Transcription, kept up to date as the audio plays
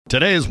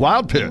Today's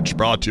Wild Pitch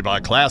brought to you by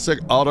Classic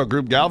Auto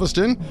Group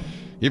Galveston.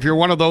 If you're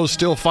one of those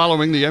still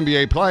following the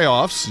NBA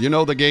playoffs, you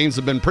know the games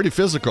have been pretty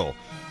physical,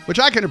 which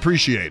I can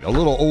appreciate. A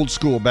little old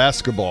school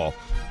basketball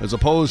as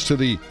opposed to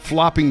the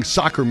flopping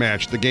soccer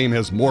match the game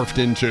has morphed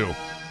into.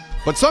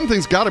 But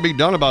something's got to be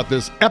done about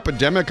this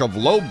epidemic of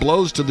low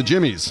blows to the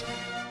jimmies.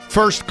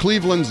 First,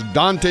 Cleveland's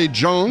Dante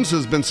Jones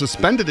has been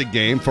suspended a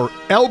game for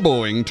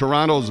elbowing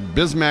Toronto's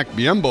Bismack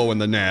Biyombo in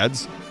the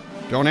nads.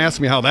 Don't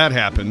ask me how that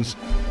happens.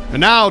 And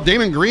now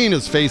Damon Green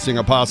is facing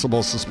a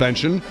possible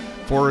suspension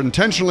for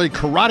intentionally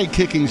karate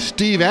kicking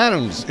Steve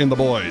Adams in the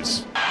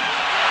boys.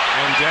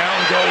 And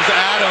down goes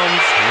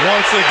Adams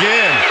once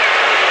again.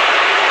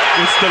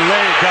 It's the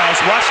leg, guys.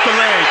 Watch the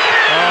leg.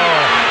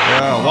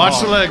 Yeah,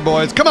 watch the leg,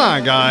 boys. Come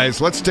on,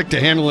 guys. Let's stick to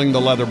handling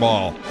the leather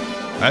ball.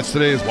 That's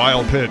today's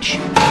Wild Pitch.